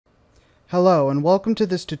Hello and welcome to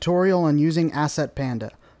this tutorial on using Asset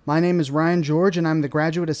Panda. My name is Ryan George and I'm the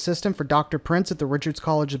graduate assistant for Dr. Prince at the Richards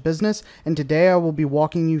College of Business, and today I will be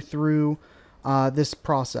walking you through this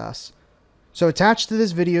process. So attached to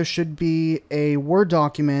this video should be a Word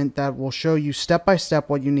document that will show you step by step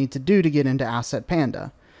what you need to do to get into Asset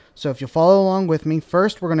Panda. So if you'll follow along with me,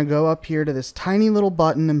 first we're going to go up here to this tiny little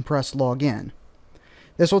button and press Login.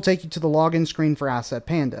 This will take you to the login screen for Asset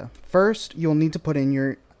Panda. First, you'll need to put in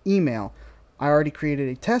your email. I already created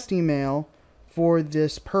a test email for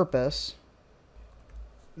this purpose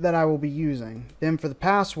that I will be using. Then for the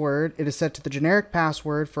password, it is set to the generic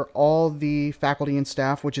password for all the faculty and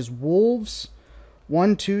staff, which is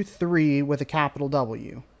wolves123 with a capital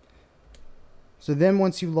W. So then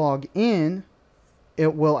once you log in,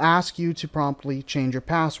 it will ask you to promptly change your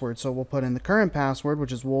password. So we'll put in the current password,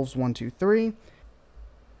 which is wolves123.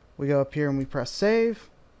 We go up here and we press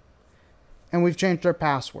save, and we've changed our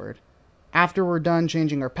password. After we're done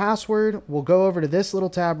changing our password, we'll go over to this little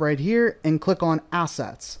tab right here and click on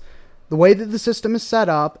Assets. The way that the system is set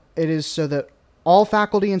up, it is so that all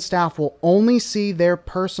faculty and staff will only see their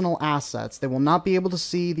personal assets. They will not be able to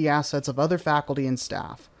see the assets of other faculty and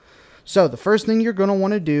staff. So the first thing you're going to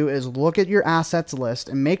want to do is look at your assets list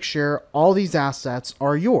and make sure all these assets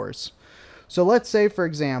are yours. So let's say, for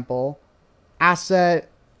example, asset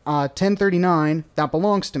 1039, that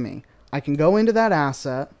belongs to me. I can go into that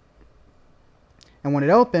asset, and when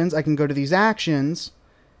it opens, I can go to these actions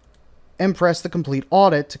and press the complete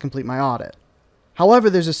audit to complete my audit. However,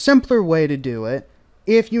 there's a simpler way to do it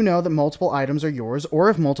if you know that multiple items are yours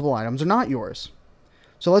or if multiple items are not yours.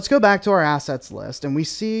 So let's go back to our assets list, and we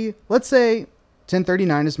see, let's say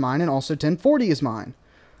 1039 is mine and also 1040 is mine.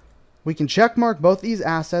 We can check mark both these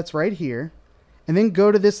assets right here and then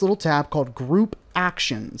go to this little tab called Group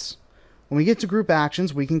Actions. When we get to Group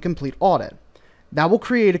Actions, we can complete audit. That will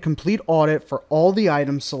create a complete audit for all the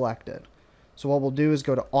items selected. So what we'll do is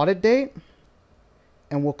go to Audit Date,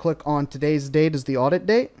 and we'll click on today's date as the audit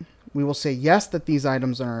date. We will say yes that these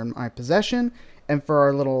items are in my possession, and for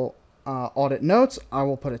our little audit notes, I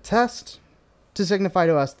will put a test to signify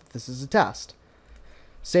to us that this is a test.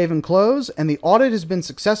 Save and close, and the audit has been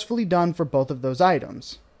successfully done for both of those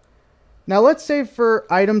items. Now let's say for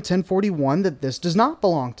item 1041 that this does not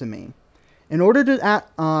belong to me. In order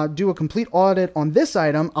to do a complete audit on this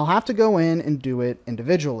item, I'll have to go in and do it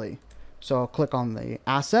individually. So I'll click on the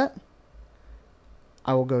asset.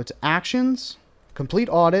 I will go to Actions, Complete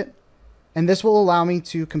Audit, and this will allow me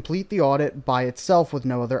to complete the audit by itself with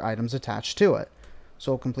no other items attached to it.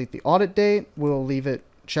 So we'll complete the audit date. We'll leave it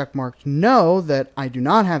checkmarked no that I do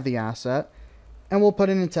not have the asset, and we'll put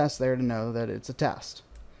in a test there to know that it's a test.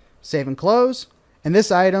 Save and close, and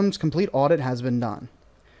this item's complete audit has been done.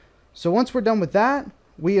 So once we're done with that,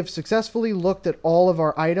 we have successfully looked at all of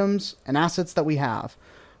our items and assets that we have.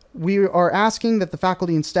 We are asking that the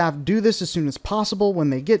faculty and staff do this as soon as possible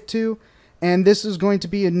when they get to, and this is going to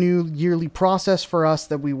be a new yearly process for us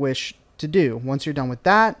that we wish to do. Once you're done with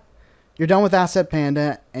that, you're done with Asset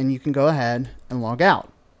Panda, and you can go ahead and log out.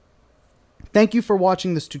 Thank you for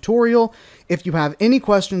watching this tutorial. If you have any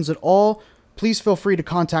questions at all, please feel free to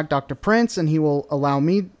contact Dr. Prince, and he will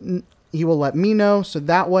let me know, so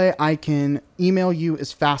that way I can email you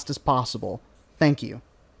as fast as possible. Thank you.